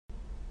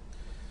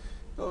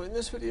So in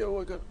this video,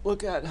 we're going to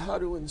look at how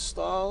to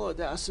install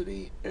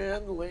Audacity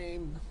and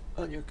Lame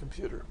on your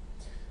computer.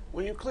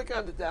 When you click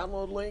on the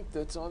download link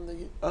that's on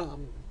the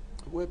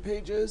web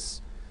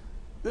pages,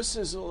 this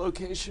is a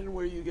location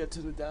where you get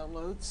to the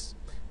downloads.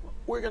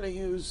 We're going to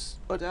use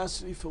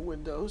Audacity for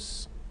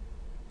Windows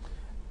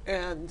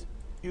and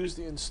use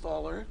the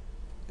installer.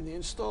 And the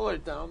installer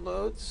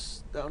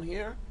downloads down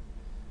here.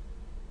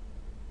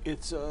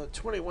 It's a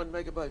 21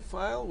 megabyte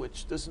file,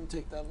 which doesn't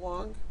take that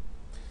long.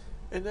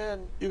 And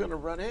then you're going to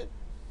run it.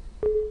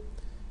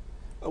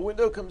 A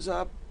window comes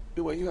up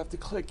where you have to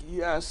click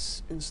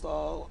yes,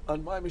 install.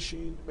 On my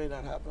machine, it may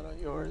not happen on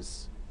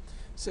yours.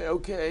 Say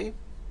OK.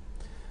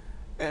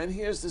 And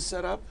here's the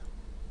setup.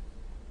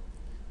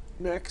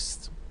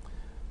 Next.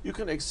 You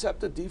can accept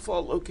the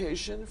default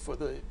location for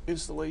the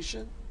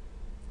installation.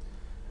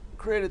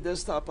 Create a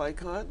desktop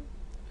icon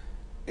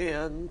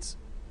and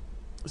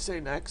say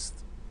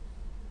next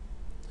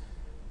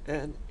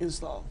and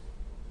install.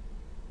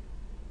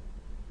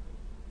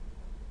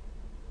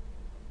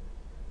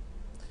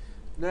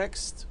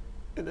 Next,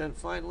 and then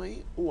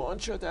finally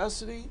launch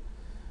Audacity,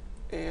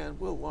 and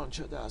we'll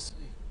launch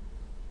Audacity.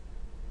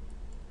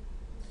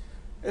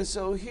 And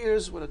so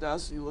here's what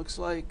Audacity looks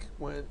like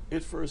when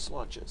it first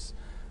launches.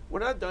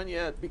 We're not done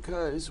yet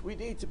because we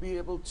need to be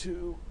able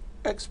to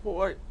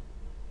export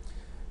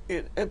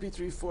in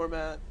MP3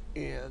 format,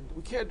 and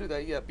we can't do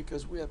that yet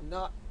because we have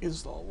not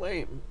installed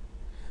Lame.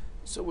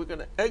 So we're going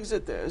to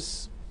exit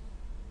this,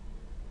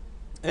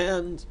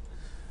 and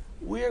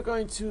we are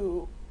going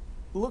to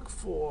look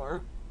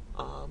for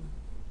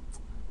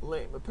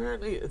Lame.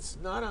 Apparently it's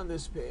not on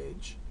this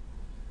page.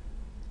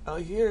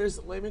 Here's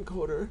the Lame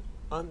encoder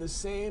on the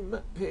same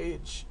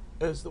page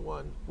as the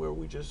one where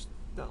we just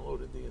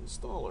downloaded the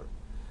installer.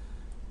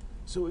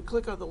 So we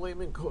click on the Lame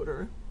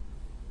encoder.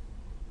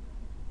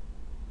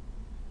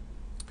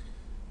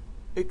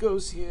 It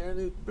goes here and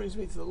it brings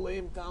me to the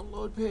Lame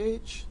download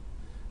page.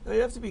 Now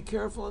you have to be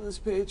careful on this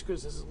page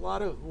because there's a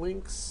lot of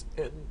links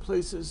and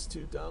places to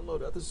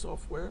download other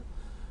software,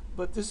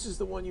 but this is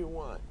the one you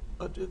want.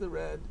 Under the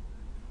red,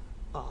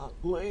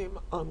 Lame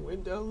on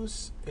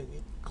Windows, and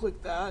you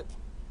click that.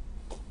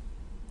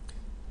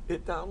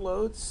 It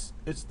downloads.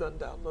 It's done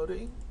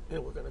downloading,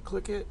 and we're going to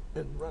click it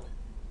and run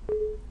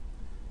it.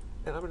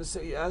 And I'm going to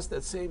say yes.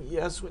 That same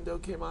yes window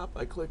came up.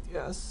 I clicked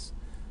yes.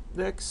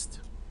 Next.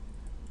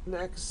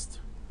 Next.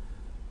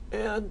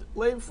 And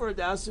Lame for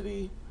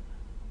Audacity,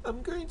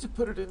 I'm going to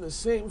put it in the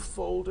same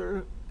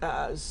folder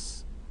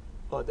as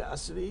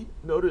Audacity.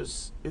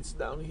 Notice it's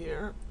down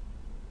here.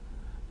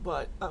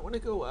 But I want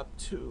to go up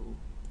to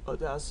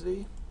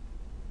Audacity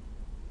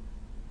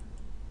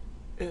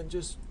and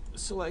just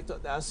select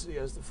Audacity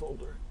as the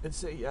folder and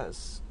say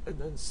yes, and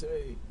then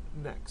say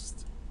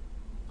next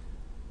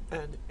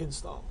and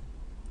install.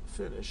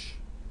 Finish.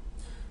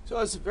 So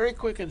it's a very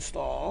quick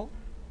install.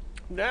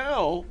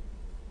 Now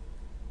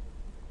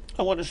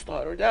I want to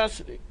start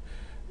Audacity.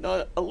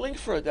 Now a link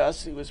for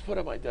Audacity was put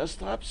on my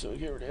desktop, so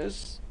here it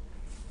is.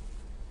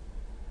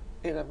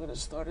 And I'm going to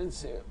start and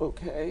say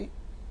OK.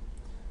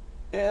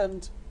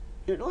 And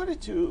in order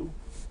to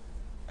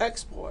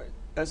export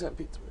as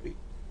MP3, you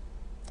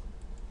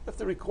have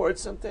to record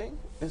something.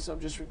 And so I'm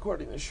just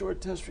recording a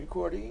short test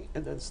recording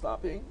and then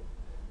stopping.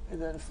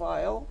 And then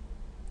File,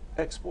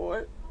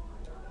 Export.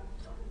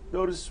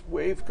 Notice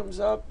Wave comes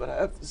up, but I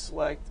have to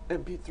select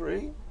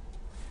MP3.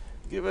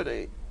 Give it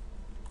a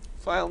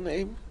file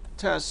name,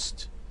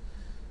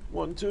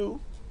 test12.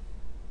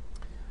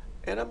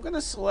 And I'm going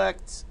to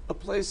select a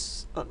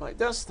place on my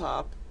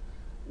desktop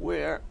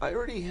where I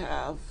already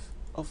have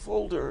a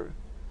folder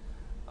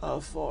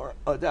for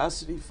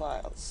Audacity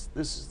files.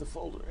 This is the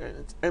folder, and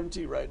it's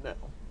empty right now.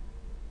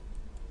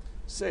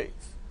 Save.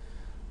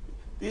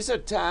 These are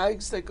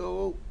tags that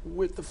go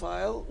with the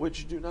file,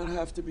 which do not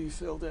have to be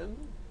filled in.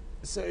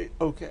 Say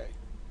OK.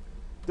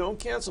 Don't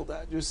cancel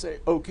that. Just say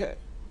OK.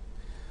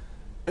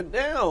 And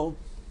now,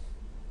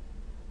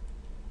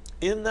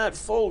 in that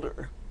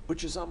folder,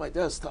 which is on my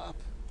desktop,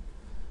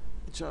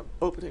 which I'm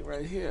opening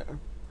right here,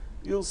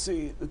 you'll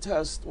see the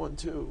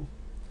test12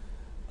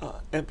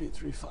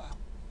 MP3 file.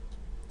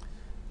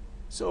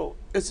 So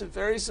it's a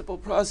very simple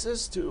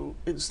process to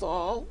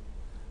install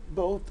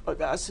both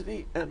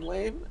Audacity and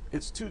Lame.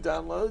 It's 2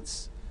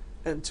 downloads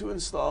and 2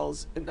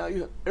 installs, and now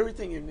you have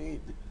everything you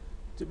need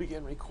to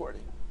begin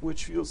recording,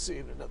 which you'll see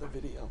in another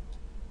video.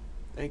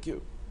 Thank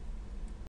you.